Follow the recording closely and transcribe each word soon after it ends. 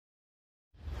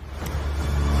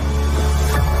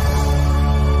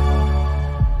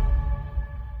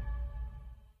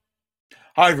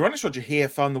Hi everyone, it's Roger here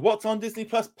from the What's on Disney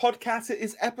Plus podcast. It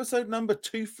is episode number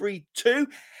 232,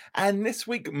 and this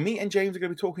week me and James are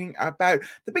going to be talking about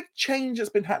the big change that's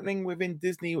been happening within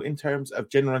Disney in terms of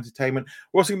general entertainment.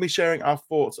 We're also going to be sharing our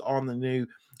thoughts on the new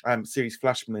series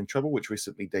Flashman in Trouble, which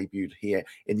recently debuted here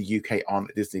in the UK on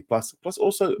Disney Plus, plus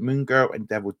also Moon Girl and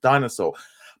Devil Dinosaur.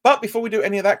 But before we do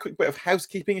any of that, quick bit of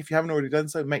housekeeping. If you haven't already done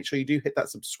so, make sure you do hit that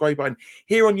subscribe button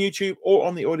here on YouTube or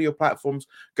on the audio platforms.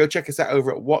 Go check us out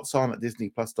over at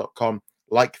whatsondisneyplus.com,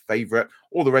 like, favorite,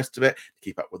 all the rest of it to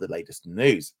keep up with the latest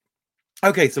news.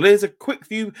 Okay, so there's a quick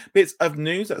few bits of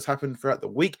news that's happened throughout the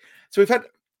week. So we've had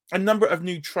a number of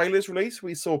new trailers released.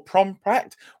 We saw Prom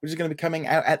Pact, which is going to be coming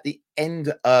out at the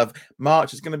end of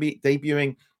March. It's going to be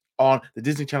debuting on the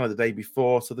Disney Channel the day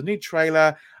before. So the new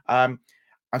trailer,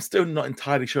 I'm still not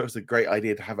entirely sure it's a great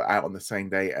idea to have it out on the same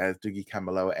day as Doogie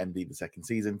Kamealoha MD the second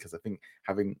season, because I think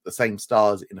having the same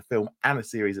stars in a film and a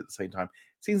series at the same time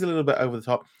seems a little bit over the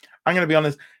top. I'm going to be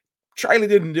honest, trailer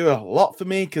didn't do a lot for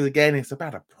me because, again, it's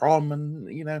about a prom,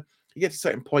 and you get to a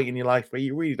certain point in your life where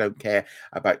you really don't care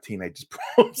about teenagers'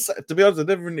 proms. To be honest,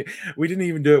 we didn't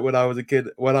even do it when I was a kid,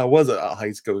 when I was at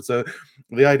high school. So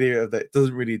the idea of that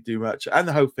doesn't really do much, and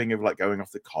the whole thing of like going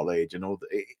off to college and all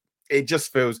that. It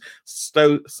just feels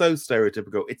so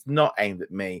stereotypical. It's not aimed at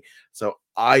me, so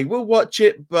I will watch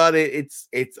it, but it's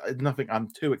nothing I'm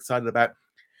too excited about.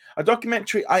 A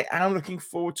documentary I am looking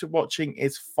forward to watching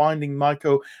is Finding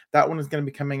Michael. That one is going to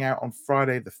be coming out on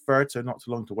Friday the 3rd, so not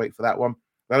too long to wait for that one.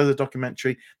 That is a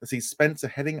documentary that sees Spencer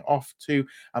heading off to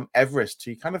Everest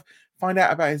to kind of find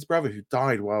out about his brother who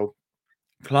died while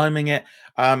climbing it.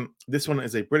 This one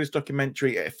is a British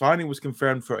documentary. It finally was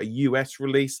confirmed for a US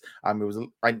release.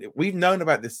 We've known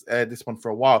about this one for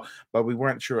a while, but we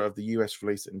weren't sure of the US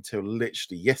release until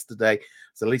literally yesterday.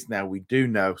 So at least now we do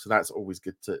know. So that's always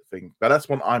good to think. But that's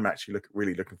one I'm actually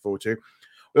really looking forward to.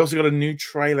 We also got a new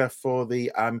trailer for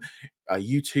the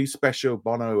U2 special,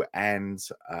 Bono and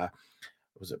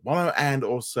Bono and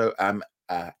also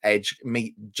Edge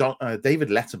meet David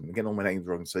Letterman. I'm getting all my names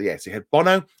wrong. So yes, you had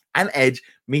Bono and Edge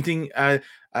meeting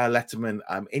Letterman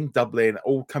in Dublin,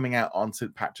 all coming out on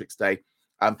St. Patrick's Day.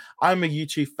 I'm a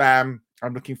U2 fan.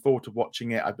 I'm looking forward to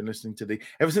watching it. I've been listening to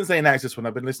ever since they announced this one,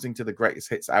 I've been listening to the Greatest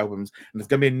Hits albums, and there's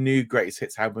going to be a new Greatest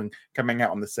Hits album coming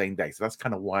out on the same day. So that's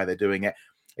kind of why they're doing it.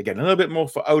 Again, a little bit more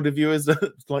for older viewers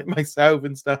like myself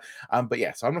and stuff. But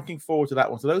yeah, so I'm looking forward to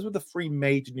that one. So those were the three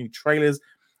major new trailers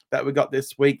that we got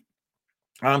this week.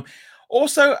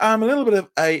 Also, a little bit of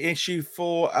a issue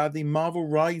for the Marvel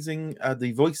Rising,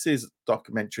 the Voices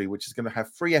documentary, which is going to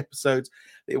have 3 episodes.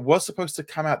 It was supposed to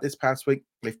come out this past week.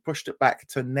 They've pushed it back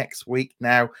to next week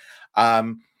now.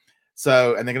 And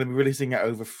they're going to be releasing it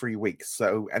over 3 weeks.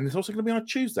 And it's also going to be on a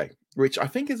Tuesday, which I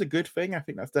think is a good thing. I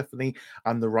think that's definitely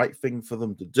the right thing for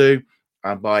them to do.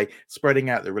 By spreading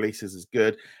out the releases is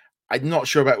good. I'm not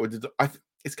sure about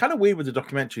it's kind of weird with the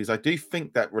documentaries. I do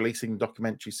think that releasing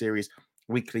documentary series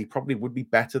weekly probably would be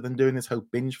better than doing this whole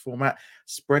binge format.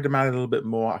 Spread them out a little bit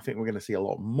more. I think we're going to see a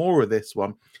lot more of this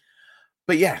one.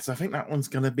 But yes, I think that one's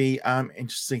going to be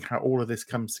interesting how all of this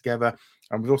comes together.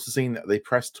 And we've also seen the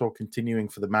press tour continuing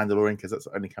for The Mandalorian, because that's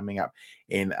only coming up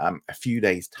in a few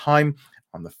days' time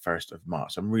on the 1st of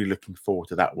March. I'm really looking forward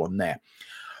to that one there.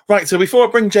 Right, so before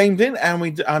I bring James in and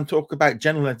we talk about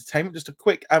general entertainment, just a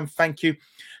quick thank you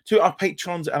to our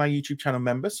patrons and our YouTube channel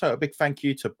members. So a big thank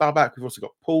you to Babak. We've also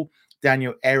got Paul,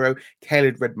 Daniel, Aero,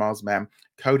 Caleb, Red Mars Man,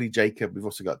 Cody, Jacob. We've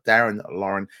also got Darren,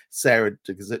 Lauren, Sarah,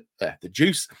 the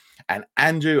Juice, and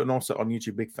Andrew. And also on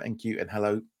YouTube, big thank you and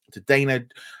hello to Dana,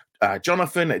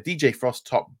 Jonathan, DJ Frost,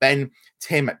 Top, Ben,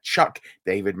 Tim, Chuck,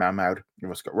 David, Mahmoud. We've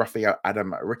also got Raphael,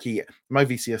 Adam, Ricky, My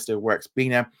VCS Still Works,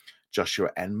 Bina, Joshua,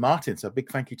 and Martin. So a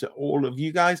big thank you to all of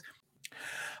you guys.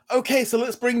 Okay, so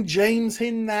let's bring James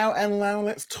in now, and now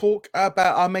let's talk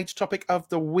about our major topic of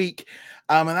the week.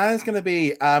 And that is going to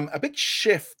be a big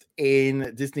shift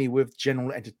in Disney with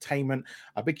general entertainment,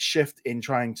 a big shift in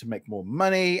trying to make more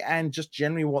money, and just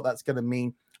generally what that's going to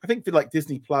mean, I think, for like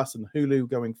Disney Plus and Hulu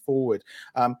going forward.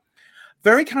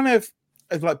 Very kind of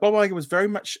like Bob Iger was very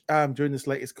much during this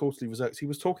latest quarterly results, he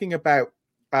was talking about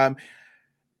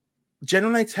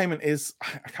general entertainment is,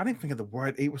 I can't even think of the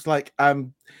word. It was like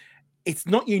it's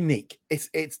not unique. It's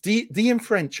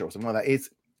de-inferential, something like that. It's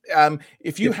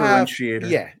if you have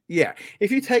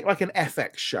if you take like an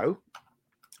FX show,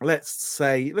 let's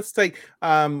say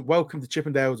Welcome to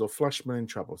Chippendales or Flashman in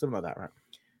Trouble, something like that, right?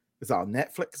 Is that on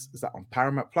Netflix? Is that on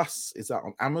Paramount Plus? Is that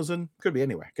on Amazon? Could be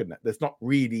anywhere, couldn't it? There's not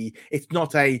really, it's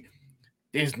not a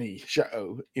Disney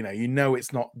show,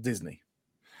 it's not Disney.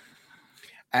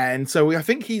 And so I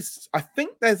think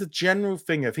there's a general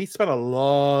thing of he spent a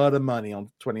lot of money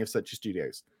on 20th Century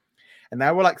Studios. And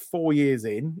now we're like 4 years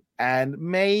in, and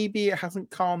maybe it hasn't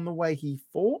gone the way he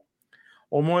thought.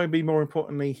 Or maybe more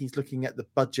importantly, he's looking at the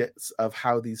budgets of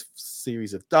how these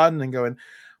series have done and going,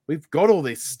 we've got all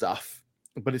this stuff,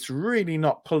 but it's really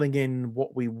not pulling in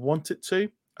what we want it to.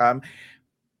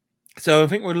 So I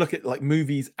think we'll look at like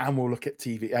movies and we'll look at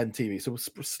TV. So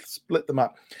we'll split them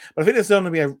up. But I think there's going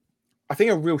to be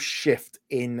a real shift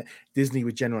in Disney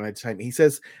with general entertainment. He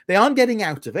says they aren't getting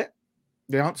out of it.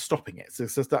 They aren't stopping it.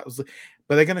 So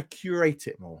but they're going to curate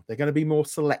it more. They're going to be more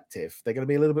selective. They're going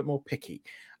to be a little bit more picky.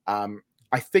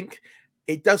 I think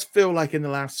it does feel like in the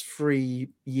last 3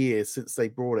 years since they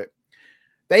brought it,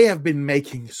 they have been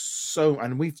making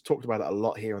and we've talked about it a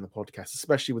lot here on the podcast,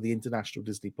 especially with the international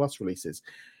Disney Plus releases,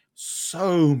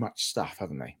 so much stuff,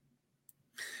 haven't they?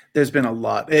 There's been a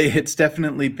lot. It's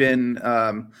definitely been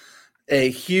a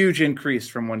huge increase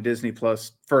from when Disney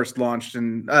Plus first launched,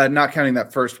 and not counting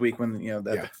that first week when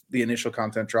the initial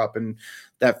content drop, and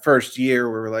that first year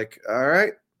we were like, all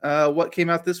right, what came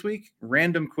out this week?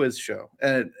 Random quiz show,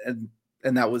 and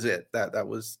that was it. That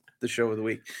was the show of the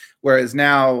week. Whereas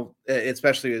now,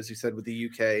 especially as you said with the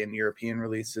UK and European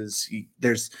releases,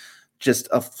 there's just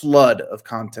a flood of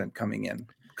content coming in,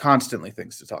 constantly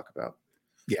things to talk about.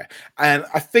 Yeah, and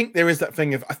I think there is that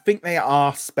thing of, I think they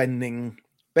are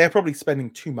probably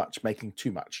spending too much, making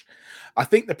too much. I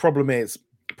think the problem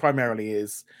primarily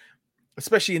is,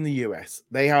 especially in the US,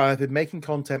 they have been making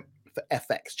content for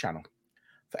FX channel,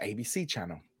 for ABC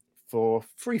channel, for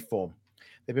Freeform.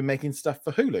 They've been making stuff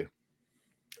for Hulu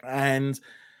and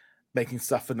making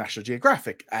stuff for National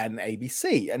Geographic and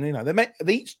ABC.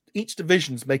 And, each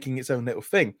division's making its own little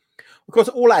thing. Of course,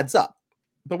 it all adds up.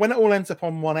 But when it all ends up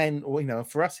on one end, or,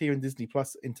 for us here in Disney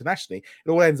Plus internationally, it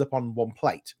all ends up on one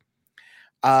plate.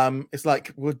 It's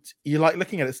like, would you like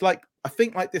looking at it? It's like, I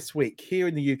think like this week here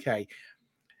in the UK,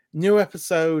 new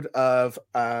episode of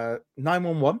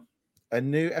 911, a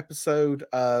new episode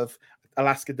of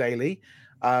Alaska Daily.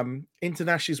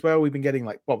 Internationally as well, we've been getting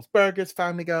like Bob's Burgers,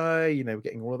 Family Guy, we're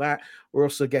getting all of that. We're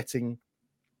also getting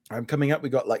coming up, we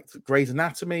got like Grey's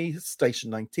Anatomy, Station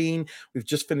 19. We've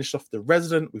just finished off The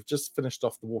Resident. We've just finished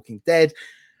off The Walking Dead.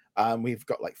 We've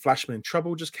got like Flashman in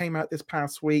Trouble just came out this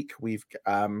past week. We've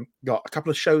got a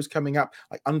couple of shows coming up,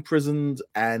 like Unprisoned,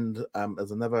 and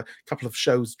there's another couple of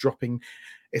shows dropping.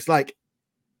 It's like,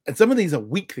 and some of these are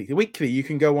weekly. Weekly, you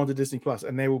can go on to Disney Plus,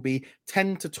 and there will be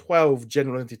 10 to 12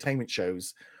 general entertainment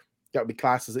shows. That would be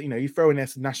classes that, you throw in there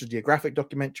some National Geographic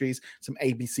documentaries, some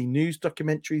ABC News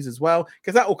documentaries as well,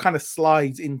 because that all kind of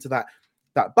slides into that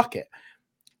bucket.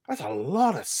 That's a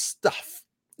lot of stuff,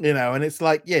 and it's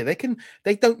like, yeah,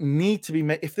 they don't need to be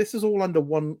made. If this is all under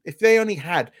one, if they only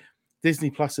had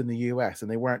Disney Plus in the US and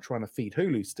they weren't trying to feed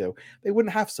Hulu still, they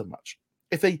wouldn't have so much.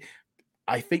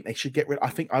 I think they should get rid.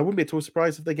 I wouldn't be at all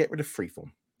surprised if they get rid of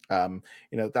Freeform.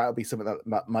 That would be something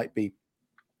that might be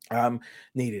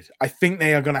needed. I think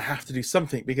they are going to have to do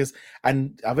something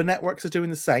and other networks are doing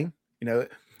the same,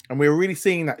 and we're really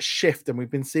seeing that shift, and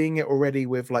we've been seeing it already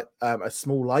with like A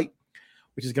Small Light,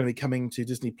 which is going to be coming to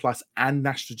Disney Plus and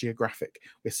National Geographic.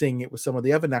 We're seeing it with some of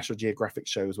the other National Geographic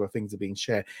shows where things are being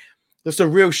shared. There's a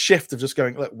real shift of just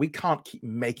going, look, we can't keep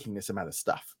making this amount of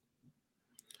stuff,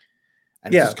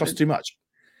 and it just costs too much.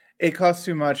 It costs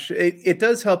too much. It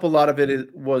does help. A lot of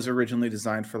it was originally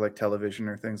designed for like television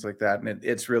or things like that, and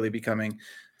it's really becoming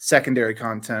secondary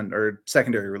content or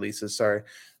secondary releases. Sorry.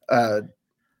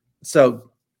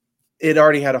 So it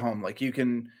already had a home. Like you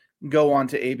can go on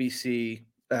to ABC,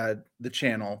 the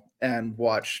channel, and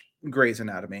watch Grey's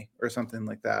Anatomy or something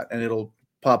like that, and it'll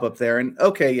pop up there. And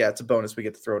okay, yeah, it's a bonus. We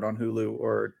get to throw it on Hulu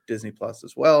or Disney Plus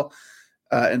as well,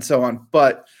 and so on.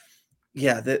 But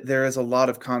yeah, there is a lot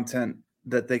of content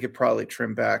that they could probably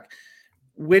trim back,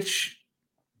 which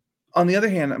on the other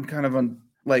hand, I'm kind of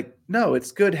no,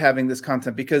 it's good having this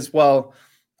content because while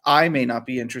I may not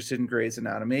be interested in Grey's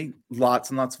Anatomy,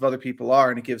 lots and lots of other people are,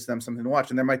 and it gives them something to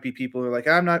watch. And there might be people who are like,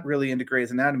 I'm not really into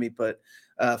Grey's Anatomy, but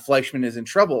Fleischman is in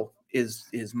Trouble is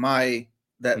my,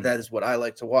 that is what I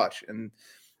like to watch. And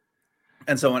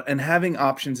so on. And having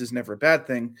options is never a bad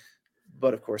thing,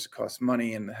 but of course it costs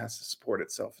money and it has to support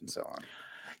itself and so on.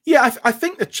 Yeah, I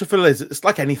think the truth is, it's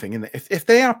like anything, isn't it? If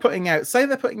they are putting out, say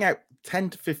they're putting out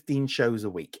 10 to 15 shows a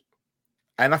week,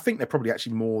 and I think they're probably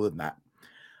actually more than that,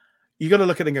 you got to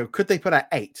look at it and go, could they put out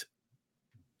 8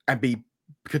 and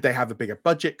could they have a bigger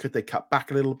budget? Could they cut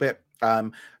back a little bit?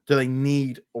 Do they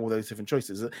need all those different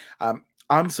choices?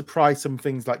 I'm surprised some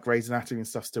things like Grey's Anatomy and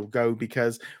stuff still go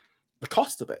because the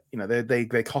cost of it,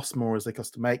 they cost more as they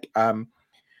cost to make.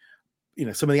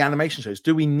 some of the animation shows.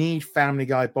 Do we need Family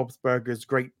Guy, Bob's Burgers,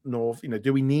 Great North?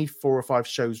 Do we need 4 or 5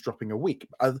 shows dropping a week?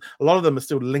 A lot of them are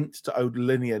still linked to old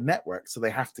linear networks, so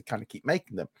they have to kind of keep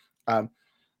making them.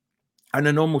 And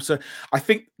a normal, so I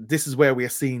think this is where we are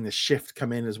seeing the shift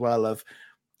come in as well of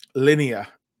linear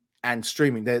and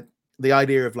streaming. The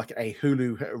idea of like a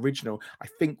Hulu original, I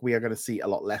think we are going to see a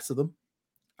lot less of them.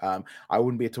 I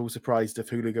wouldn't be at all surprised if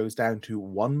Hulu goes down to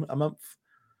 1 a month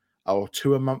or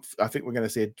 2 a month. I think we're going to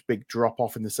see a big drop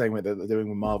off in the same way that they're doing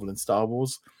with Marvel and Star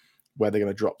Wars, where they're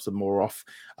going to drop some more off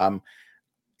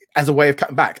as a way of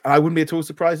cutting back. And I wouldn't be at all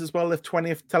surprised as well if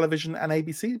 20th Television and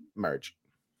ABC merge.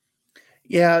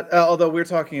 Yeah, although we're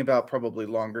talking about probably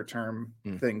longer term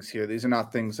things here. These are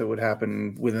not things that would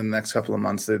happen within the next couple of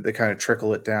months. They kind of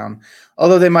trickle it down.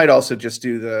 Although they might also just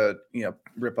do the,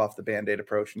 rip off the Band-Aid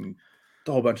approach and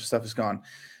the whole bunch of stuff is gone.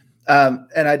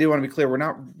 And I do want to be clear, we're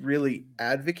not really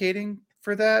advocating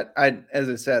for that. As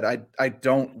I said, I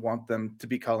don't want them to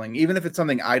be culling, even if it's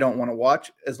something I don't want to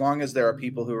watch, as long as there are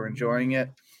people who are enjoying it,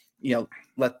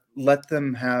 let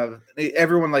them have,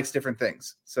 everyone likes different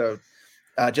things. So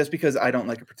just because I don't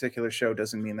like a particular show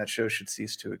doesn't mean that show should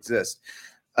cease to exist.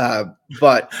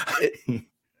 But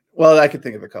well, I could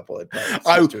think of a couple.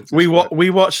 We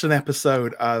watched an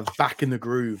episode of Back in the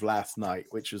Groove last night,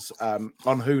 which was on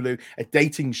Hulu, a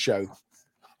dating show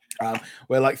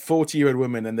where like 40-year-old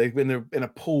women, and they've been in a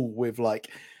pool with like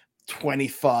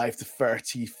 25 to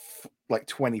 30, like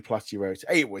 20 plus year olds.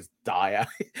 It was dire.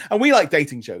 And we like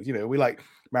dating shows, we like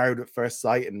Married at First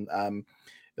Sight and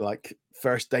like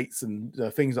first dates and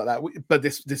things like that. But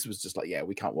this was just like,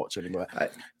 we can't watch anymore.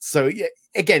 So yeah,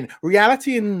 again,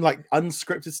 reality and like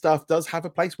unscripted stuff does have a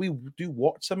place. We do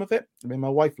watch some of it. I mean, my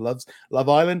wife loves Love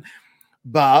Island,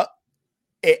 but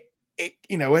it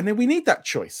and then we need that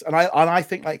choice. And I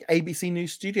think like ABC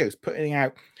News Studios putting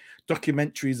out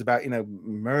documentaries about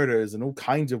murders and all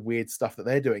kinds of weird stuff that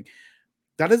they're doing.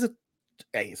 That is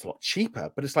it's a lot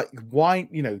cheaper, but it's like, why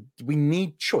we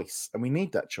need choice, and we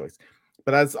need that choice.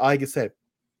 But as Iger said,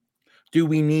 do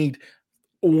we need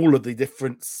all of the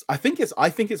difference? I think it's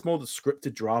more the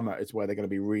scripted drama is where they're going to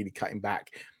be really cutting back,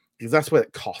 because that's where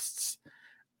it costs.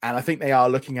 And I think they are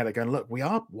looking at it going, look,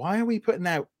 why are we putting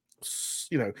out,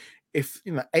 if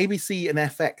ABC and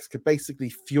FX could basically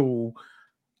fuel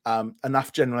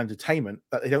enough general entertainment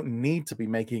that they don't need to be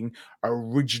making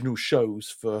original shows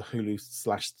for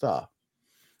Hulu/Star.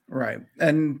 Right.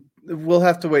 And we'll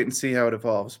have to wait and see how it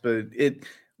evolves. But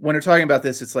when we're talking about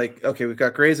this, it's like, okay, we've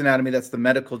got Grey's Anatomy. That's the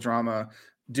medical drama.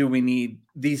 Do we need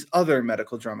these other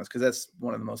medical dramas? Because that's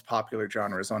one of the most popular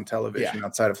genres on television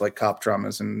outside of like cop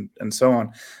dramas and so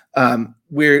on.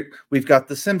 We've got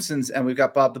The Simpsons and we've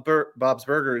got Bob's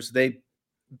Burgers. They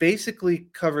basically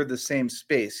cover the same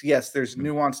space. Yes, there's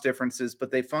nuanced differences,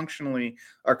 but they functionally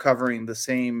are covering the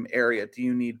same area. Do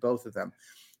you need both of them?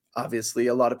 Obviously,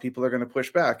 a lot of people are going to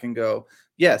push back and go,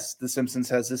 yes, The Simpsons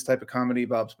has this type of comedy.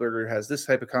 Bob's Burger has this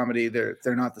type of comedy. They're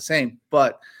not the same,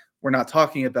 but we're not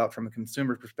talking about from a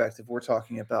consumer perspective. We're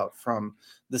talking about from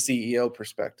the CEO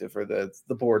perspective or the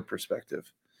board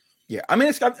perspective. Yeah, I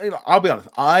mean, I'll be honest.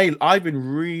 I've been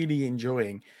really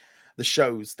enjoying the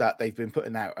shows that they've been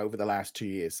putting out over the last 2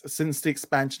 years. Since the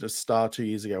expansion of Star 2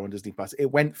 years ago on Disney Plus, it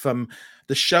went from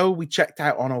the show we checked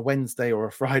out on a Wednesday or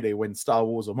a Friday when Star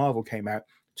Wars or Marvel came out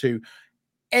to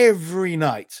every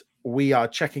night we are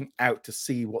checking out to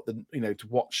see what to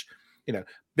watch,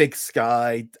 Big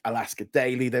Sky, Alaska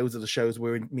Daily. Those are the shows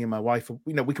where me and my wife,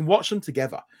 we can watch them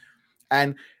together.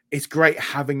 And it's great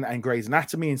having that in Grey's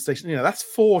Anatomy and Station. That's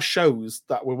 4 shows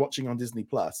that we're watching on Disney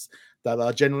Plus that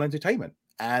are general entertainment,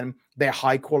 and they're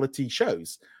high quality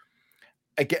shows.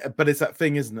 Again, but it's that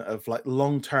thing, isn't it, of like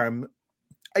long term.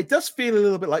 It does feel a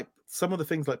little bit like some of the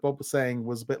things like Bob was saying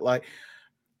was a bit like,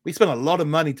 we spent a lot of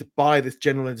money to buy this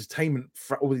general entertainment,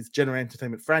 all these general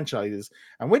entertainment franchises,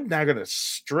 and we're now going to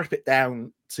strip it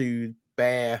down to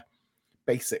bare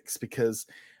basics because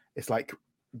it's like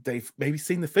they've maybe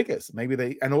seen the figures,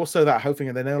 and also that whole thing,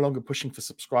 and they're no longer pushing for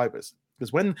subscribers.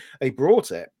 Because when they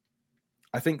brought it,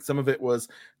 I think some of it was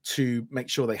to make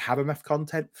sure they had enough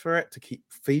content for it to keep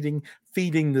feeding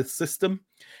the system.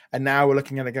 And now we're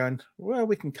looking at it going, well,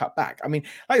 we can cut back. I mean,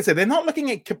 like I said, they're not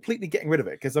looking at completely getting rid of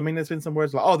it. Because, I mean, there's been some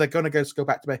words like, oh, they're going to go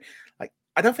back to like,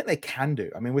 I don't think they can do.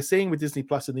 I mean, we're seeing with Disney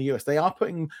Plus in the US, they are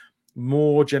putting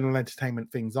more general entertainment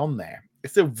things on there.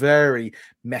 It's still very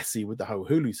messy with the whole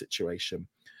Hulu situation.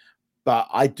 But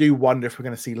I do wonder if we're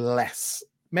going to see less.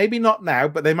 Maybe not now,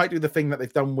 but they might do the thing that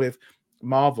they've done with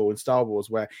Marvel and Star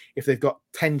Wars, where if they've got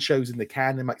 10 shows in the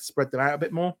can, they might spread them out a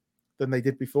bit more than they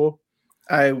did before.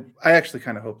 I actually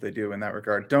kind of hope they do in that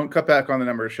regard. Don't cut back on the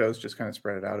number of shows, just kind of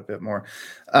spread it out a bit more.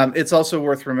 It's also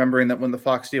worth remembering that when the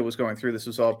Fox deal was going through, this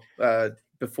was all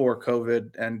before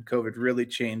COVID, and COVID really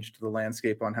changed the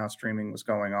landscape on how streaming was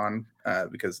going on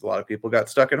because a lot of people got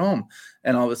stuck at home,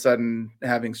 and all of a sudden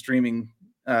having streaming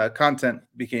content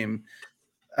became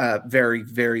very,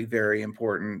 very, very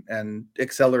important and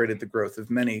accelerated the growth of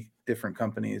many different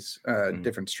companies,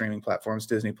 different streaming platforms.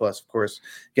 Disney Plus, of course,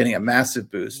 getting a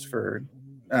massive boost for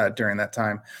during that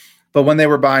time. But when they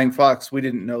were buying Fox, we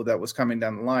didn't know that was coming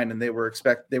down the line, and they were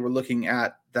looking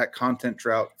at that content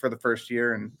drought for the first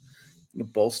year and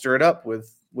bolster it up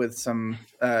with some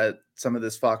of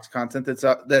this Fox content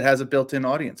that has a built-in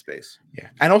audience base. Yeah,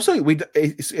 and also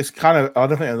it's kind of, I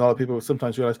don't think a lot of people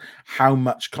sometimes realize how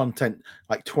much content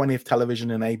like 20th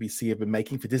Television and ABC have been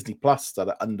making for Disney Plus that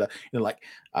are under, like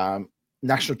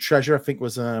National Treasure, I think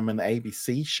was an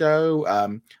ABC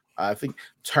show. I think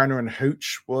Turner and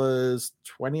Hooch was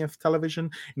 20th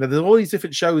Television. There's all these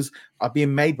different shows are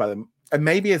being made by them, and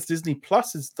maybe as Disney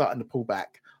Plus is starting to pull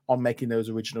back on making those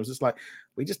originals, it's like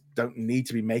we just don't need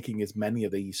to be making as many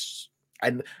of these.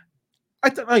 And I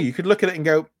don't know, you could look at it and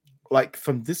go, like,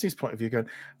 from Disney's point of view, going,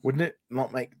 wouldn't it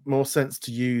not make more sense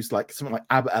to use like something like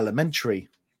Abbott Elementary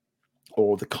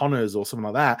or The Conners or something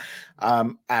like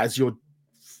that as your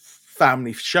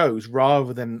family shows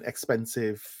rather than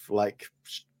expensive, like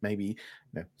maybe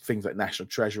things like National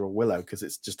Treasure or Willow, because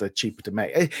it's just cheaper to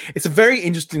make. It's a very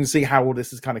interesting to see how all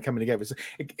this is kind of coming together.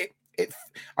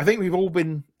 I think we've all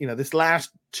been, this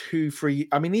last 2-3,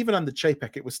 I mean, even under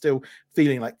Chapek, it was still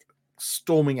feeling like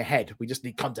storming ahead. We just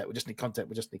need content. We just need content.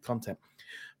 We just need content.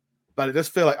 But it does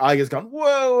feel like Iger's gone,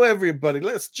 whoa, everybody,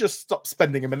 let's just stop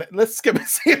spending a minute. Let's see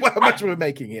how much we're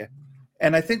making here.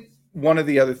 And I think one of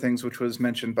the other things which was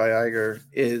mentioned by Iger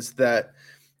is that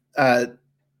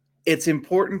it's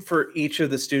important for each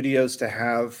of the studios to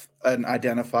have an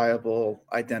identifiable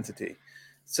identity.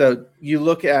 So you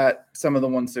look at some of the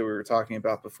ones that we were talking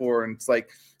about before, and it's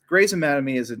like Grey's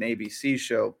Anatomy is an ABC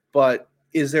show, but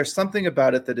is there something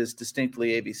about it that is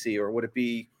distinctly ABC, or would it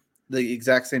be the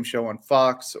exact same show on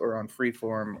Fox or on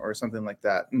Freeform or something like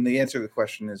that? And the answer to the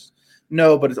question is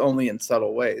no, but it's only in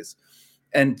subtle ways.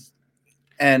 And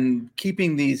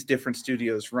keeping these different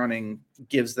studios running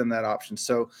gives them that option.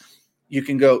 So you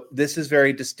can go, this is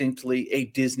very distinctly a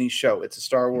Disney show. It's a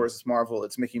Star Wars, it's Marvel,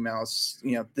 it's Mickey Mouse.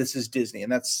 This is Disney.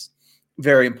 And that's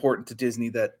very important to Disney,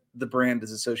 that the brand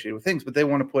is associated with things. But they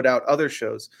want to put out other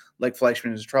shows like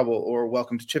Fleischman is Trouble or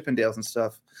Welcome to Chippendales and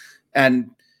stuff.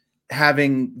 And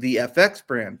having the FX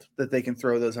brand that they can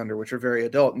throw those under, which are very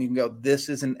adult. And you can go, this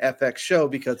is an FX show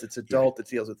because it's adult. It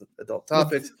deals with adult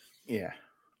topics. Yeah.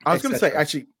 I was going to say,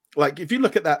 actually, like, if you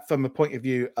look at that from a point of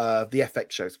view of the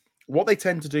FX shows, what they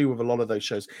tend to do with a lot of those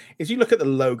shows is you look at the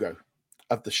logo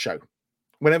of the show.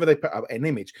 Whenever they put up an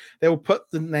image, they will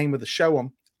put the name of the show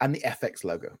on and the FX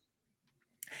logo.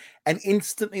 And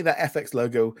instantly that FX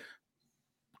logo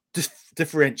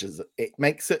differentiates it. It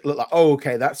makes it look like, oh,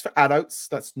 okay, that's for adults.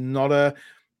 That's not a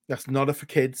for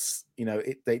kids.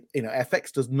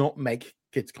 FX does not make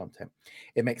kids content.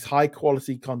 It makes high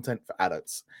quality content for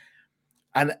adults.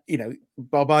 And,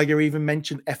 Bob Iger even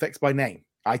mentioned FX by name.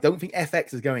 I don't think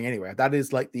FX is going anywhere. That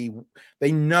is like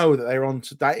they know that they're on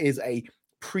to, that is a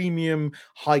premium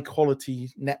high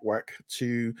quality network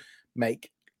to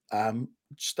make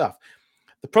stuff.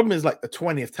 The problem is like the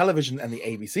 20th Television and the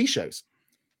ABC shows.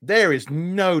 There is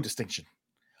no distinction.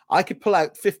 I could pull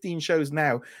out 15 shows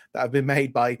now that have been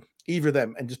made by either of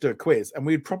them and just do a quiz, and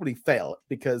we'd probably fail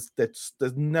because there's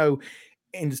no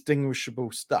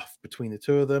indistinguishable stuff between the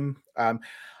two of them.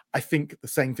 I think the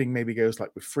same thing maybe goes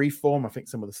like with Freeform. I think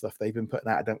some of the stuff they've been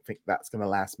putting out, I don't think that's going to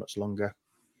last much longer.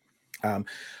 But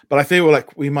I feel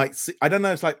like we might see, I don't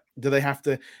know, it's like, do they have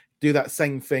to do that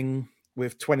same thing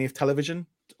with 20th Television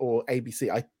or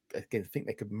ABC? I again think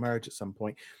they could merge at some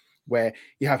point where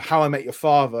you have How I Met Your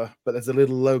Father, but there's a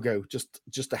little logo just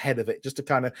ahead of it, just to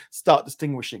kind of start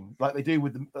distinguishing, like they do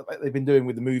like they've been doing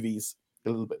with the movies a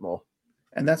little bit more.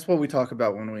 And that's what we talk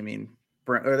about when we mean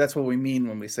or that's what we mean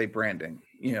when we say branding.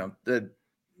 You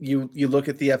look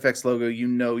at the FX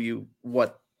logo,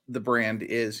 what the brand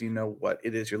is, what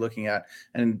it is you're looking at.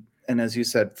 And as you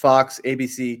said, Fox,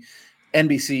 ABC,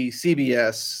 NBC,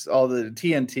 CBS, all the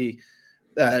TNT,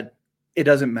 it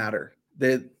doesn't matter.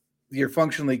 You're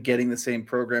functionally getting the same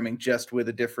programming, just with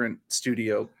a different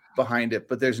studio behind it.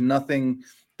 But there's nothing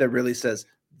that really says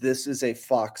this is a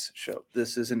Fox show,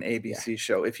 this is an ABC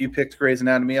show. If you picked Grey's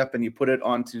Anatomy up and you put it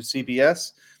onto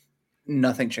CBS,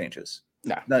 nothing changes.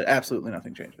 No, absolutely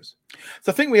nothing changes.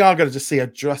 So I think we are going to just see a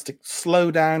drastic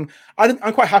slowdown.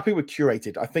 I'm quite happy with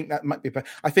curated. I think that might be better.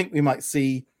 I think we might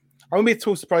see I won't be at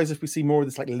all surprised if we see more of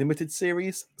this like limited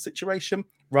series situation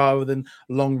rather than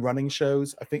long running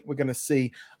shows. I think we're going to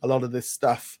see a lot of this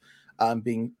stuff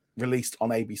being released on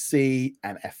ABC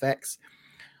and FX.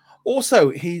 Also,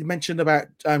 he mentioned about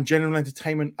general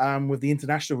entertainment with the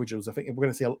international originals. I think we're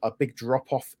going to see a big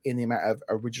drop off in the amount of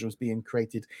originals being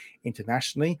created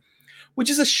internationally, which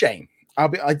is a shame.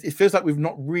 It feels like we've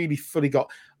not really fully got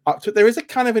up to it. There is a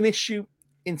kind of an issue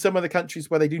in some of the countries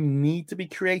where they do need to be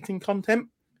creating content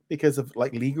because of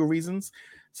like legal reasons.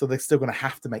 So they're still going to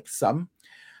have to make some.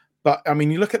 But I mean,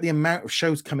 you look at the amount of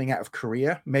shows coming out of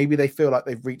Korea, maybe they feel like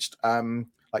they've reached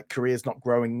like Korea's not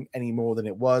growing any more than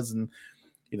it was. And,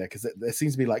 you know, because there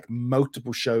seems to be like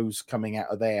multiple shows coming out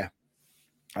of there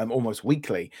almost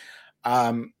weekly.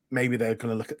 Maybe they're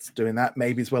going to look at doing that.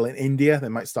 Maybe as well in India, they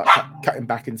might start cutting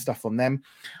back in stuff on them.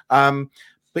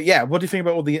 But yeah, what do you think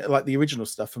about all the original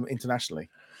stuff from internationally?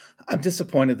 I'm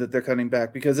disappointed that they're cutting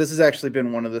back because this has actually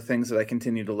been one of the things that I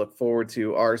continue to look forward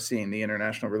to are seeing the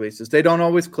international releases. They don't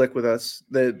always click with us.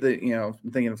 I'm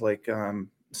thinking of like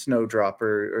Snowdrop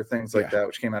or things like that,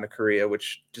 which came out of Korea,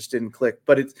 which just didn't click.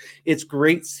 But it's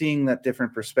great seeing that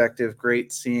different perspective.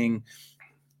 Great seeing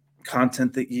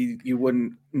content that you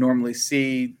wouldn't normally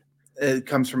see. It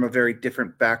comes from a very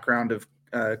different background of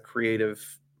creative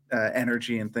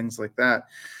energy and things like that.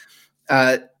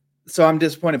 So I'm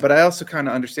disappointed, but I also kind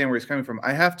of understand where he's coming from.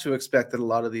 I have to expect that a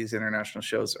lot of these international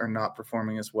shows are not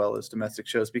performing as well as domestic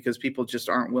shows because people just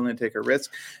aren't willing to take a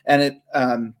risk. And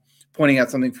pointing out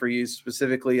something for you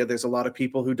specifically, there's a lot of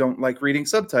people who don't like reading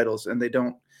subtitles and they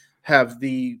don't have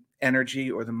the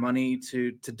energy or the money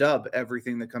to dub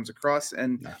everything that comes across.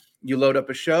 And you load up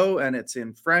a show and it's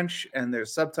in French and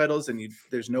there's subtitles and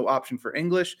there's no option for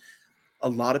English. A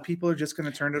lot of people are just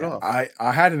going to turn it off. I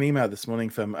had an email this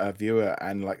morning from a viewer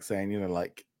and like saying,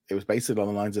 like it was based on the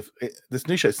lines of this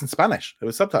new show. It's in Spanish. There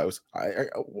was subtitles.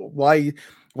 Why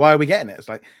are we getting it? It's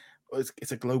like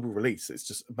it's a global release. It's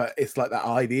just, but it's like that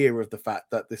idea of the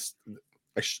fact that it's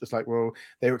like, well,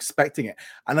 they were expecting it,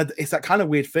 and it's that kind of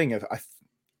weird thing of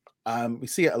we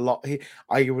see it a lot here.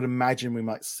 I would imagine we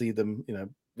might see them.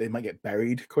 They might get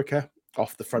buried quicker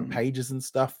off the front pages and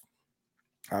stuff.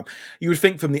 You would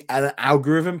think from the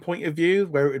algorithm point of view,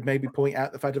 where it would maybe point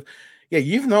out the fact of,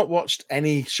 you've not watched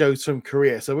any shows from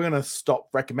Korea, so we're going to stop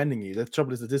recommending you. The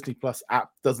trouble is the Disney Plus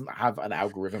app doesn't have an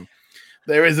algorithm.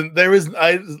 There isn't.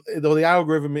 The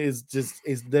algorithm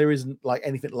there isn't like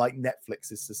anything like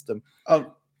Netflix's system.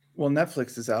 Oh, well,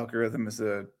 Netflix's algorithm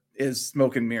is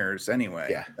smoke and mirrors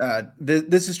anyway.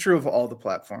 This is true of all the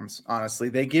platforms. Honestly,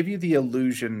 they give you the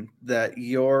illusion that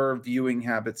your viewing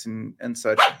habits and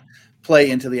such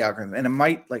play into the algorithm, and it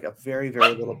might like a very,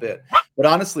 very little bit. But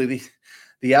honestly,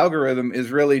 the algorithm is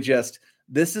really just,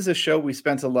 this is a show we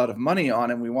spent a lot of money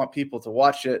on and we want people to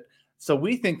watch it. So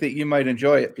we think that you might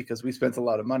enjoy it because we spent a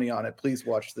lot of money on it. Please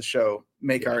watch the show.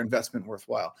 Make our investment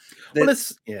worthwhile.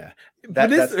 There's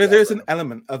an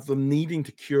element of them needing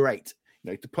to curate,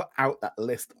 to put out that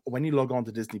list when you log on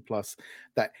to Disney Plus,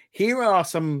 that here are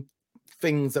some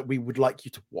things that we would like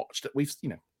you to watch that we've,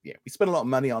 we spent a lot of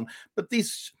money on, but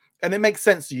these. And it makes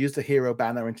sense to use the hero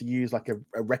banner and to use like a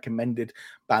recommended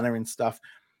banner and stuff.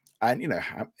 And,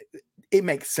 it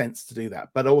makes sense to do that.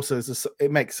 But also it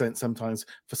makes sense sometimes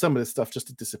for some of this stuff just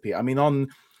to disappear. I mean, on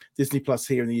Disney Plus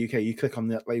here in the UK, you click on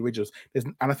the originals.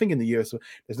 And I think in the US,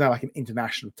 there's now like an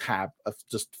international tab of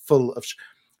just full of...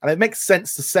 And it makes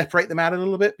sense to separate them out a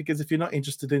little bit because if you're not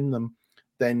interested in them,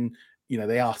 then,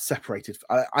 they are separated.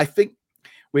 I think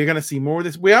we're going to see more of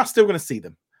this. We are still going to see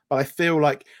them. But I feel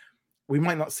like we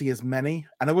might not see as many,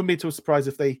 and I wouldn't be too surprised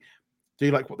if they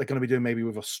do like what they're going to be doing maybe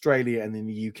with Australia and in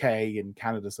the UK and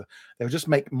Canada. So they'll just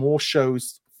make more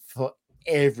shows for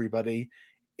everybody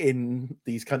in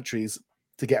these countries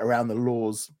to get around the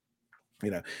laws.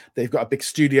 They've got a big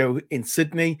studio in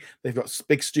Sydney. They've got a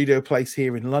big studio place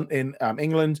here in London,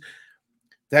 England.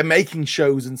 They're making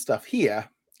shows and stuff here,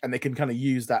 and they can kind of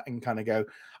use that and kind of go,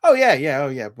 oh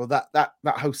yeah. Well, that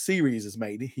whole series is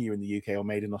made here in the UK or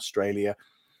made in Australia.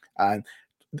 And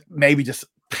maybe just,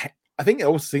 I think it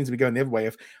also seems to be going the other way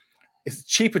of it's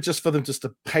cheaper just for them just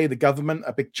to pay the government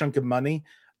a big chunk of money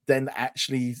than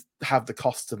actually have the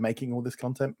costs of making all this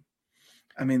content.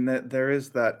 I mean, there is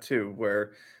that too,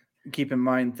 where keep in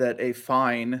mind that a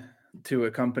fine to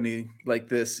a company like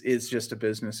this is just a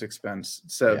business expense.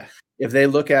 So if they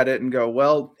look at it and go,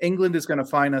 well, England is going to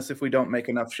fine us if we don't make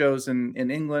enough shows in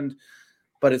England,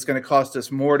 but it's going to cost us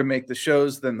more to make the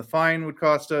shows than the fine would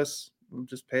cost us. We'll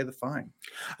just pay the fine.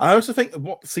 I also think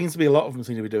what seems to be a lot of them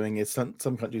seem to be doing is some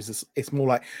countries, it's more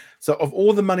like, so of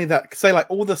all the money that, say like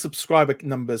all the subscriber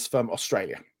numbers from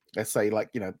Australia, Let's say like,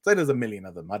 say there's 1 million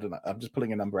of them. I don't know. I'm just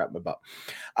pulling a number out my butt.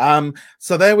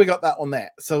 So there we got that on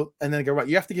there. So, and then go, right,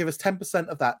 you have to give us 10%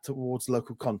 of that towards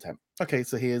local content. Okay,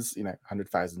 so here's,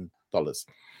 $100,000.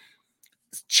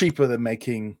 It's cheaper than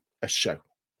making a show.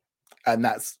 And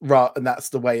that's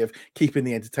the way of keeping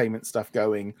the entertainment stuff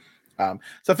going. So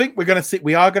I think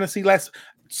we are going to see less.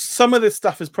 Some of this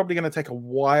stuff is probably going to take a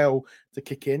while to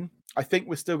kick in. I think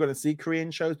we're still going to see Korean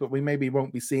shows, but we maybe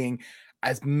won't be seeing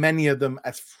as many of them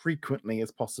as frequently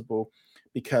as possible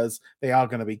because they are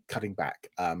going to be cutting back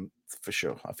for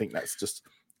sure. I think that's just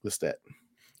it.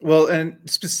 Well, and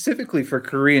specifically for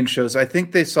Korean shows, I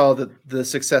think they saw the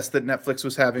success that Netflix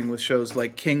was having with shows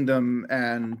like Kingdom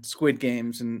and Squid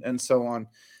Games and so on.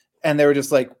 And they were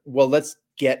just like, well, let's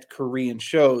get Korean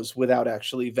shows without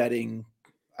actually vetting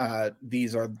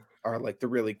these are like the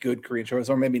really good Korean shows,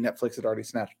 or maybe Netflix had already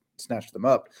snatched them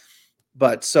up.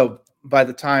 But so by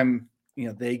the time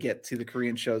they get to the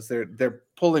Korean shows, they're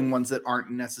pulling ones that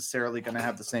aren't necessarily going to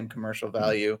have the same commercial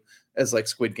value as like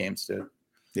Squid Games did.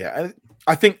 Yeah,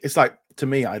 I think it's like, to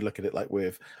me, I look at it like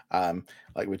with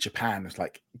Japan. It's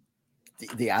like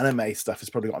the anime stuff has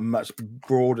probably got a much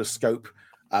broader scope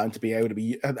to be able to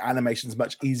be animation's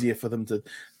much easier for them to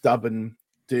dub and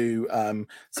do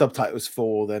subtitles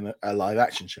for than a live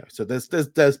action show. So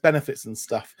there's benefits and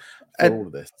stuff for all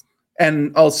of this.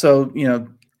 And also,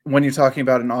 when you're talking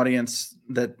about an audience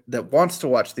that wants to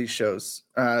watch these shows,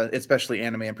 especially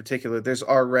anime in particular, there's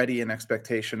already an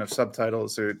expectation of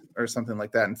subtitles or something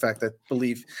like that. In fact, I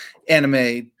believe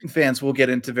anime fans will get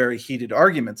into very heated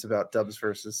arguments about dubs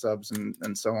versus subs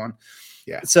and so on.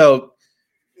 Yeah. So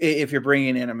if you're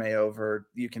bringing anime over,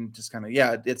 you can just kind of,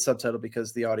 it's subtitled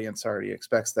because the audience already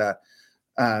expects that.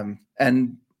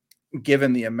 And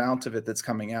given the amount of it that's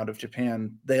coming out of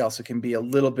Japan, they also can be a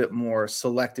little bit more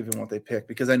selective in what they pick,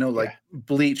 because I know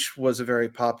Bleach was a very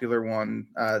popular one,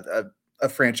 a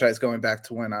franchise going back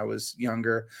to when I was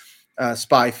younger.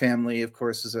 Spy Family, of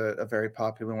course, is a very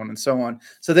popular one, and so on.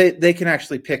 So they can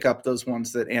actually pick up those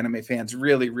ones that anime fans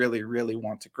really, really, really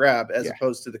want to grab, as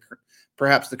opposed to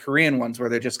perhaps the Korean ones where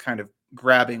they're just kind of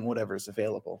grabbing whatever's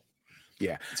available.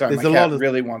 Yeah. Sorry, my cat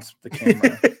really wants the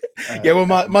camera. Well,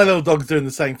 my little dog's doing the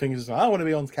same thing. Just I want to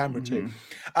be on camera too.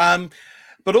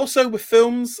 But also with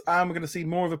films, we're going to see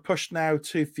more of a push now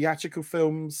to theatrical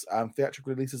films,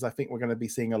 theatrical releases. I think we're going to be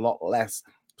seeing a lot less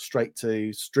straight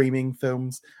to streaming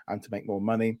films and to make more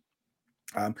money.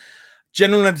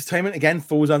 General entertainment, again,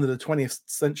 falls under the 20th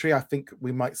century. I think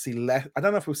we might see less. I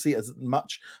don't know if we'll see as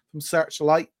much from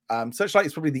Searchlight. Searchlight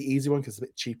is probably the easy one because it's a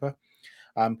bit cheaper.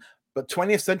 But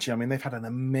 20th century, I mean, they've had an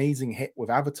amazing hit with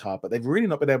Avatar, but they've really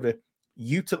not been able to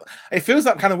utilize. It feels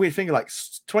that kind of weird thing, like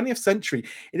 20th century.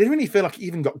 It didn't really feel like it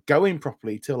even got going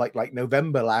properly till like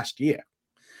November last year,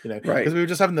 right? Because we were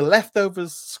just having the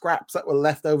leftovers scraps that were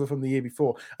left over from the year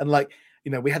before, and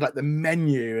we had like the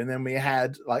Menu, and then we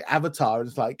had like Avatar, and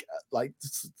it's like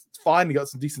finally got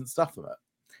some decent stuff from it.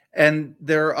 And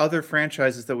there are other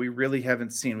franchises that we really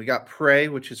haven't seen. We got Prey,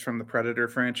 which is from the Predator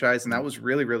franchise, and that was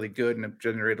really, really good and it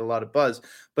generated a lot of buzz.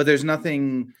 But there's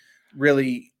nothing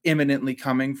really imminently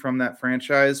coming from that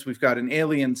franchise. We've got an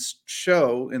Aliens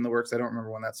show in the works. I don't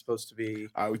remember when that's supposed to be.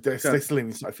 They still in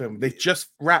this film. They just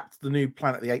wrapped the new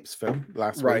Planet of the Apes film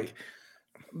last week.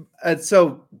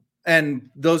 And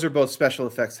those are both special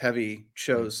effects heavy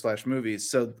shows /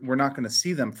 movies. So we're not going to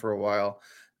see them for a while.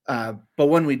 But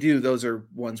when we do, those are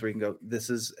ones where you can go, this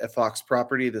is a Fox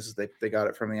property. This is they got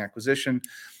it from the acquisition,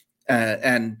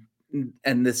 and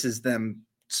this is them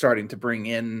starting to bring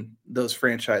in those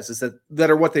franchises that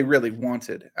are what they really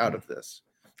wanted out of this.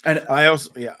 And I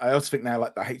also think now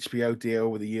like the HBO deal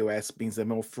with the US means they're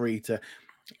more free to, a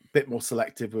bit more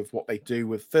selective with what they do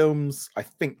with films. I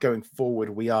think going forward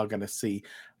we are going to see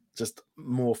just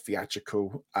more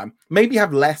theatrical. Maybe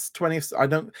have less 20th. I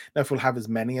don't know if we'll have as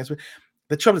many as we.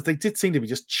 The trouble is they did seem to be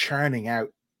just churning out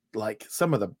like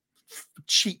some of the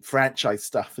cheap franchise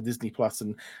stuff for Disney Plus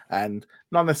and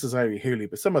not necessarily Hulu,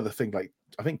 but some of the things like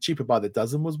I think Cheaper by the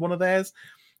Dozen was one of theirs.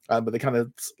 But they kind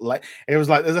of like it was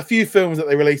like there's a few films that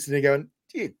they released and you're going,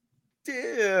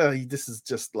 this is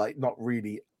just like not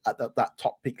really at that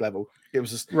top peak level. It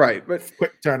was just but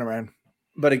quick turnaround.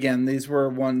 But again, these were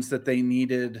ones that they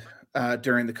needed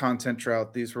during the content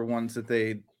drought. These were ones that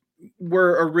they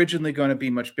were originally going to be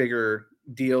much bigger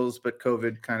deals, but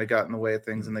COVID kind of got in the way of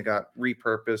things and they got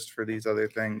repurposed for these other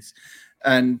things.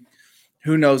 And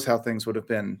who knows how things would have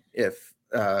been if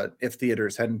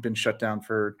theaters hadn't been shut down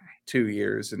for 2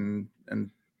 years and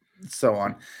so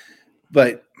on.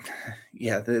 But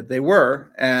they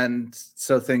were, and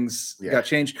so things got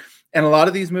changed. And a lot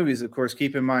of these movies, of course,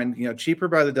 keep in mind, Cheaper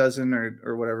by the Dozen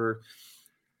or whatever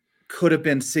could have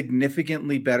been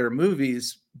significantly better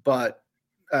movies, but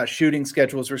shooting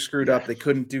schedules were screwed up. They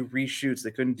couldn't do reshoots.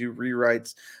 They couldn't do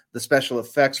rewrites. The special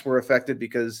effects were affected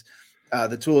because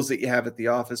the tools that you have at the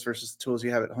office versus the tools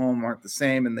you have at home aren't the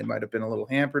same, and they might have been a little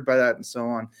hampered by that and so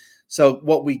on. So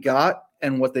what we got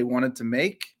and what they wanted to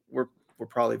make were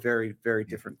probably very, very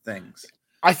different things.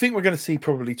 I think we're going to see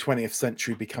probably 20th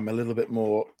Century become a little bit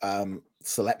more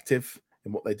selective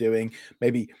in what they're doing.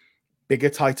 Maybe bigger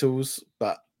titles,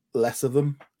 but less of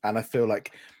them. And I feel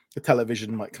like the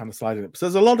television might kind of slide in it. So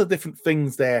there's a lot of different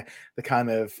things there to kind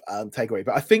of take away.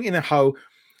 But I think in a whole,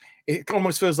 it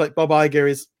almost feels like Bob Iger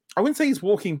is, I wouldn't say he's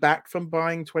walking back from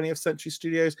buying 20th Century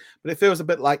Studios, but it feels a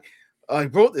bit like, I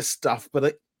brought this stuff,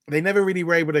 but they never really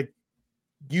were able to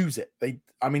use it.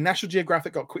 National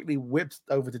Geographic got quickly whipped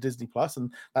over to Disney Plus,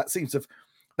 and that seems to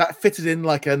that fitted in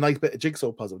like a nice bit of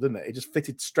jigsaw puzzle, didn't it? It just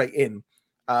fitted straight in.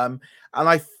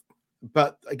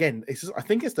 But again, I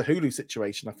think it's the Hulu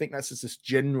situation. I think that's just this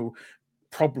general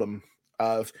problem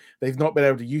of they've not been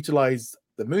able to utilize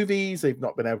the movies, they've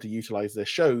not been able to utilize their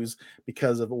shows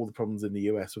because of all the problems in the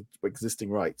US with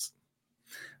existing rights.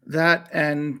 That,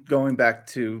 and going back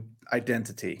to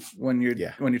identity, when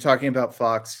you're talking about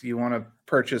Fox, you want to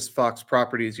purchase Fox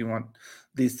properties, you want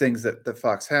these things that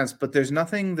Fox has, but there's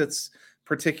nothing that's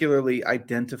particularly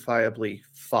identifiably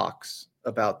Fox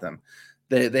about them.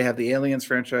 They have the Aliens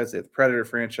franchise, they have the Predator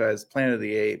franchise, Planet of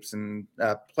the Apes, and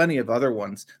plenty of other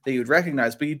ones that you'd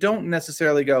recognize, but you don't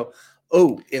necessarily go,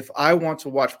 oh, if I want to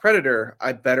watch Predator,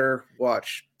 I better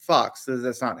watch Fox.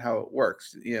 That's not how it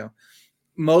works.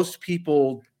 Most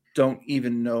people don't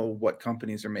even know what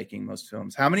companies are making most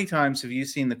films. How many times have you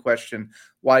seen the question,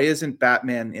 why isn't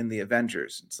Batman in the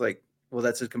Avengers? It's like, well,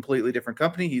 that's a completely different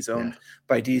company. He's owned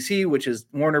by DC, which is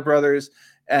Warner Brothers.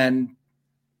 And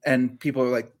people are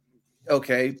like,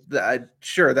 okay,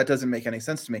 sure, that doesn't make any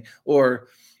sense to me. Or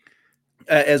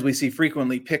as we see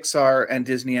frequently, Pixar and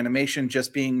Disney Animation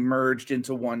just being merged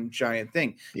into one giant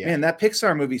thing. Yeah. Man, that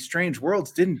Pixar movie, Strange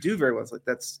Worlds, didn't do very well. It's like,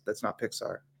 that's not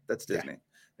Pixar. That's Disney.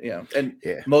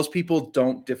 Most people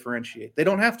don't differentiate. They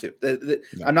don't have to.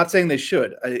 No. I'm not saying they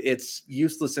should. It's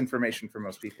useless information for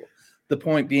most people. The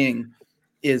point being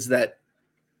is that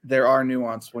there are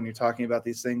nuance when you're talking about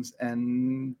these things,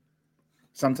 and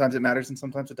sometimes it matters and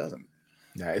sometimes it doesn't.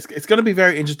 Yeah, it's going to be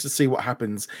very interesting to see what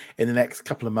happens in the next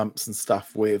couple of months and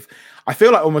stuff. I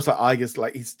feel like almost like Iger's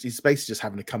like he's basically just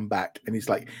having to come back, and he's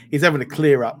having to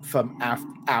clear up from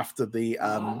after the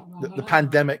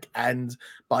pandemic and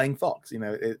buying Fox.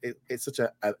 It's such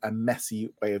a messy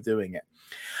way of doing it.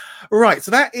 Right,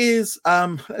 so that is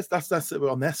that's it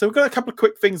on there. So we've got a couple of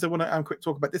quick things I want to quick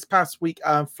talk about. This past week,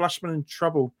 Flashman in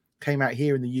Trouble came out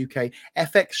here in the UK.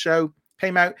 FX show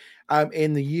came out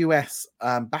in the US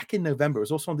back in November. It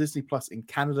was also on Disney Plus in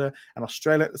Canada and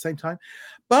Australia at the same time.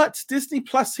 But Disney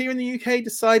Plus here in the UK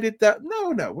decided that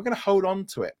no, we're going to hold on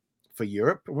to it for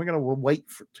Europe, and we're going to wait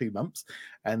for 2 months.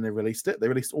 And they released it. They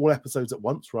released all episodes at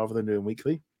once rather than doing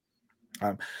weekly.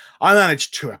 I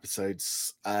managed 2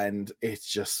 episodes, and it's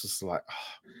just like,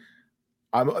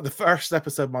 the first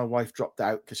episode, my wife dropped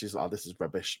out because she's like, oh, this is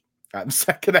rubbish.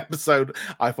 Second episode,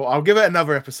 I thought I'll give it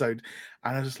another episode,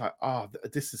 and I was just like, oh,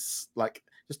 this is like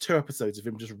just 2 episodes of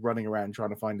him just running around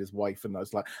trying to find his wife, and I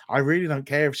was like, I really don't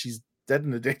care if she's dead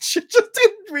in a ditch. It just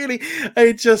didn't really.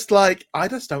 It just like I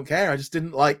just don't care. I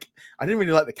didn't really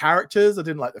like the characters. I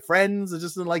didn't like the friends. I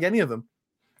just didn't like any of them.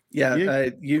 Yeah,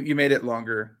 you made it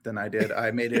longer than I did.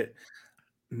 I made it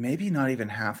maybe not even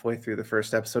halfway through the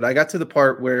first episode. I got to the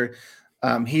part where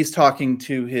he's talking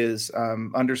to his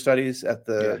understudies at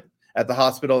the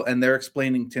hospital, and they're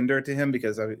explaining Tinder to him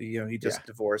because he just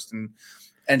divorced,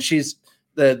 and she's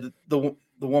the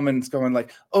woman's going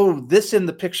like, oh, this in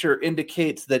the picture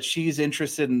indicates that she's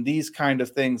interested in these kind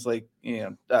of things, like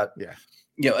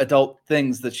adult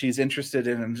things that she's interested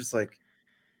in. I'm just like,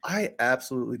 I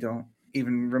absolutely don't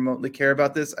even remotely care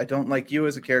about this. I don't like you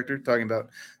as a character, talking about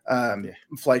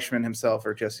Fleischman himself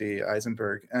or Jesse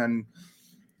Eisenberg, and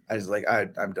I was like,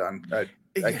 I'm done. I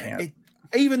can't.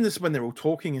 Even this when they're all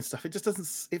talking and stuff, it just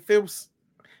doesn't.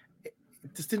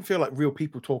 It just didn't feel like real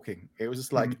people talking. It was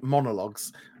just like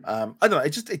monologues. I don't know.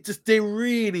 They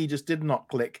really just did not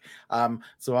click.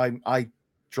 So I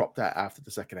dropped that after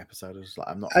the second episode. I was like,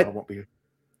 I won't be.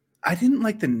 I didn't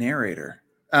like the narrator.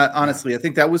 Honestly, I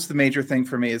think that was the major thing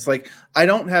for me. It's like, I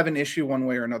don't have an issue one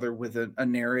way or another with a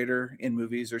narrator in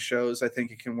movies or shows. I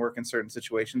think it can work in certain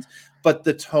situations, but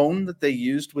the tone that they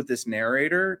used with this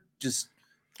narrator just,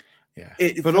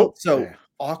 it felt so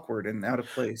awkward and out of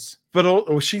place.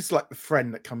 But she's like the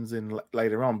friend that comes in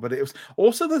later on, but it was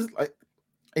also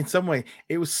in some way,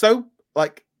 it was so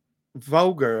like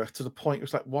vulgar to the point it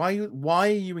was like, why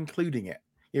are you including it?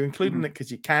 You're including it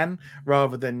because you can,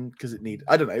 rather than because it need.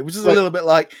 I don't know. It was just a little bit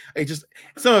like it just.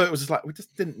 Some of it was just like we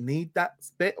just didn't need that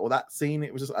bit or that scene.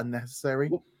 It was just unnecessary.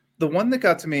 Well, the one that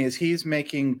got to me is he's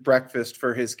making breakfast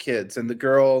for his kids, and the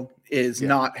girl is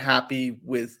not happy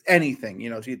with anything. You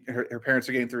know, her parents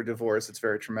are getting through a divorce. It's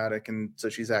very traumatic, and so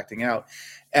she's acting out.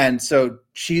 And so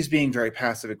she's being very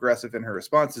passive aggressive in her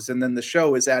responses. And then the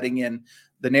show is adding in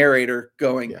the narrator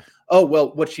going, "Oh,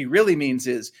 well, what she really means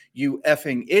is you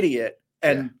effing idiot,"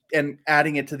 and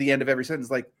adding it to the end of every sentence,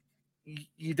 like.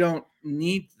 You don't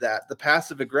need that. The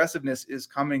passive aggressiveness is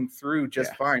coming through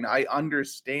just fine. I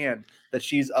understand that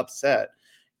she's upset.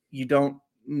 You don't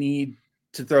need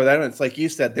to throw that in. It's like you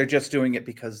said, they're just doing it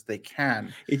because they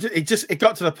can. It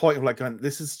got to the point of like going,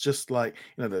 this is just like,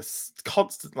 you know, there's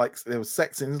constant, like there was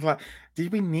sex and it's like, did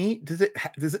we need, does it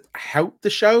help the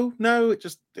show? No, it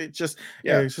just you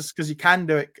know, it's just because you can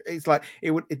do it. It's like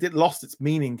it did lost its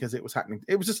meaning because it was happening.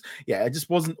 It was just it just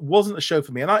wasn't a show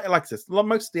for me. And I like this.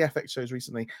 Most of the FX shows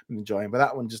recently I'm enjoying, but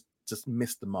that one just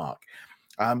missed the mark.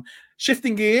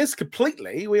 Shifting gears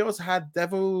completely, we also had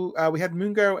we had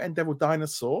Moon Girl and Devil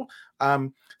Dinosaur.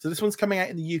 So this one's coming out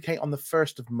in the UK on the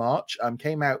 1st of March.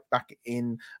 Came out back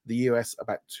in the US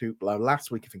about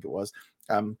last week, I think it was.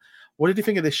 What did you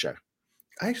think of this show?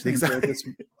 I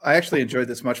actually enjoyed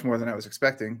this much more than I was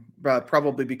expecting,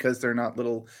 probably because they're not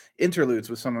little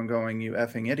interludes with someone going, "You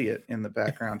effing idiot" in the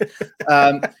background.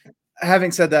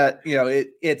 Having said that, you know,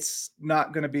 it's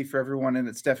not going to be for everyone, and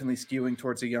it's definitely skewing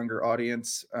towards a younger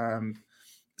audience.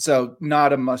 So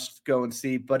not a must go and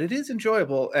see, but it is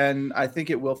enjoyable, and I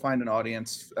think it will find an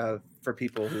audience for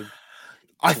people who.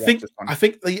 I think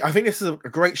this is a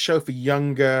great show for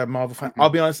younger Marvel fans.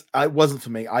 I'll be honest, it wasn't for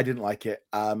me. I didn't like it.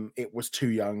 It was too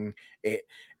young. It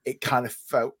kind of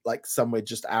felt like somewhere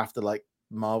just after like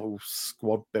Marvel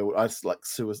Squad build. I just like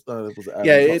Suicide.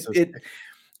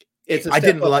 I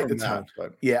didn't like the tone,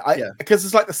 but because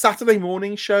it's like the Saturday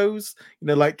morning shows, you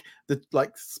know, like the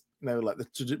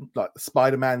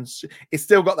Spider-Man. It's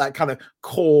still got that kind of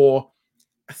core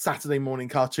Saturday morning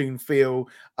cartoon feel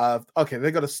of okay,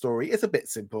 they got a story. It's a bit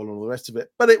simple and all the rest of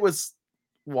it, but it was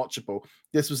watchable.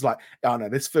 This was like, oh no,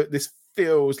 this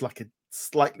feels like a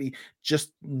slightly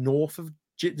just north of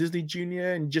Disney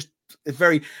Junior and just it's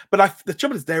very. But the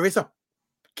trouble is, there is a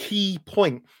key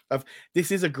point of this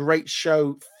is a great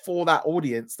show for that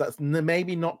audience that's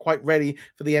maybe not quite ready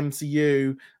for the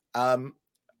MCU, and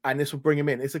this will bring them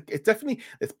in. It's definitely,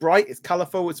 it's bright, it's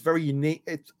colorful, it's very unique.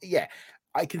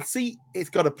 I can see it's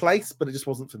got a place, but it just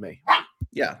wasn't for me.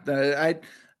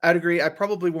 I'd agree. I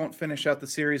probably won't finish out the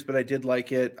series, but I did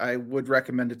like it. I would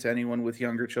recommend it to anyone with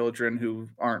younger children who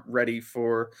aren't ready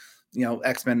for, you know,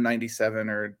 X-Men 97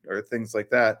 or things like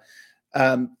that.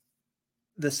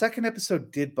 The second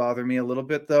episode did bother me a little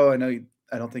bit, though. I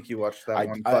don't think you watched that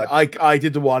one. But I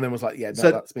did the one and was like,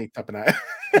 that's me tapping out.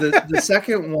 the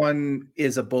second one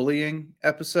is a bullying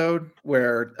episode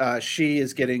where she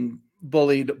is getting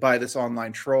bullied by this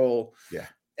online troll.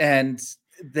 And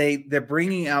they're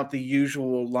bringing out the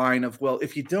usual line of, well,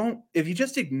 if you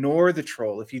just ignore the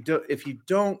troll, if you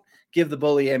don't give the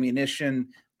bully ammunition,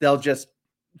 they'll just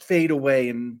fade away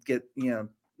and get, you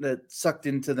know, sucked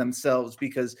into themselves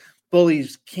because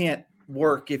bullies can't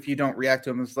work if you don't react to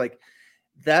them. It's like,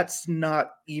 that's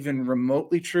not even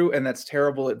remotely true. And that's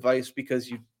terrible advice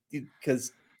because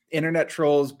internet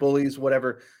trolls, bullies,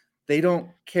 whatever, they don't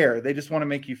care. They just want to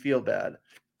make you feel bad.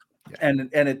 And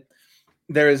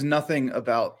there is nothing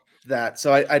about that.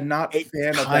 So I'm not a fan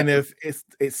of that.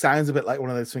 It sounds a bit like one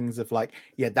of those things of like,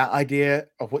 that idea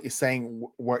of what you're saying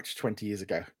worked 20 years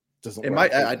ago. Doesn't it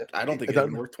work. I don't think it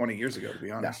even worked 20 years ago, to be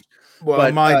honest. No.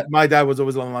 Well, but, my dad was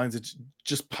always along the lines of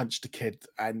just punch the kid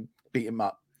and beat him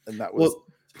up, and that was.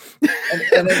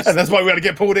 And that's why we had to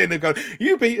get pulled in and go,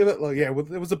 you beat him. Like, it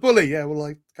was a bully. Yeah, well,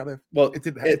 like kind of. Well, it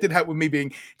did help with me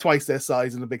being twice their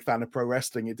size and a big fan of pro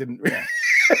wrestling. It didn't. Really...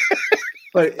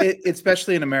 But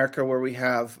especially in America where we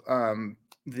have I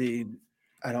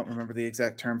don't remember the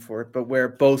exact term for it, but where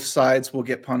both sides will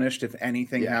get punished if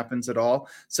anything happens at all.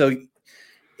 So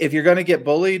if you're going to get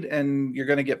bullied and you're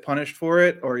going to get punished for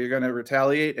it, or you're going to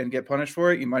retaliate and get punished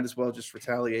for it, you might as well just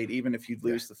retaliate, even if you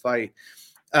lose the fight.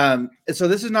 So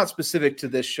this is not specific to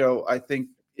this show. I think,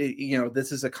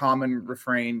 this is a common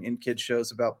refrain in kids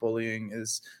shows about bullying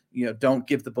is, don't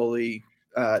give the bully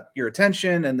your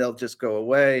attention and they'll just go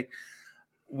away.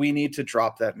 We need to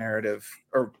drop that narrative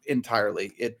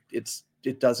entirely.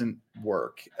 It doesn't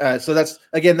work. So that's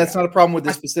not a problem with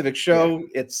this specific show.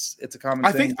 It's a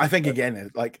common thing. I think again,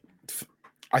 like,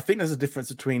 I think there's a difference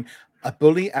between a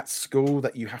bully at school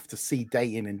that you have to see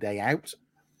day in and day out,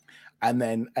 and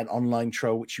then an online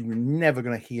troll, which you're never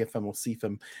going to hear from or see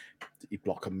from. You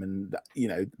block them, and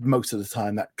most of the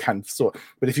time that can sort.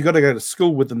 But if you've got to go to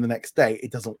school with them the next day,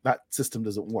 it doesn't. That system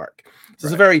doesn't work. So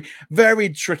It's a very, very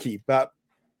tricky, but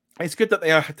it's good that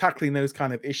they are tackling those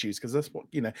kind of issues, because that's what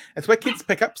it's where kids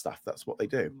pick up stuff. That's what they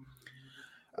do.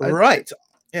 Right.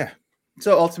 Yeah.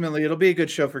 So ultimately, it'll be a good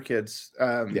show for kids.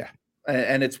 Yeah.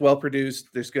 And it's well produced.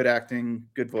 There's good acting,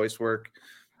 good voice work.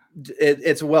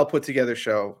 It's a well put together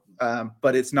show,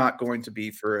 but it's not going to be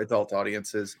for adult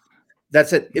audiences.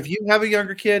 That's it. If you have a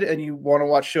younger kid and you want to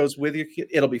watch shows with your kid,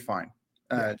 it'll be fine.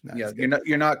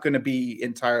 You're not going to be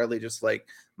entirely just like,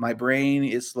 my brain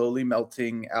is slowly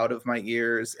melting out of my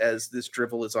ears as this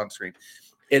drivel is on screen.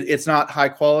 It's not high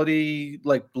quality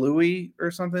like Bluey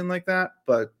or something like that,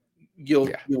 but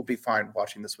you'll be fine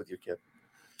watching this with your kid.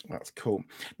 That's cool.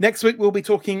 Next week we'll be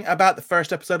talking about the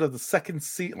first episode of the second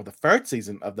season or the third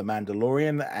season of The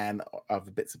Mandalorian and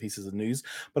other bits and pieces of news.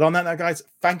 But on that note, guys,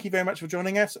 thank you very much for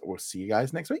joining us. We'll see you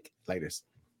guys next week. Later.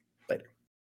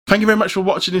 Thank you very much for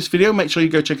watching this video. Make sure you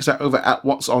go check us out over at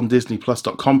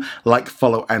whatsondisneyplus.com. Like,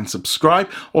 follow, and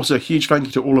subscribe. Also, a huge thank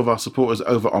you to all of our supporters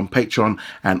over on Patreon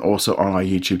and also on our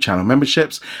YouTube channel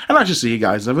memberships. And I shall see you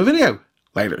guys in another video.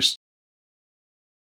 Laters.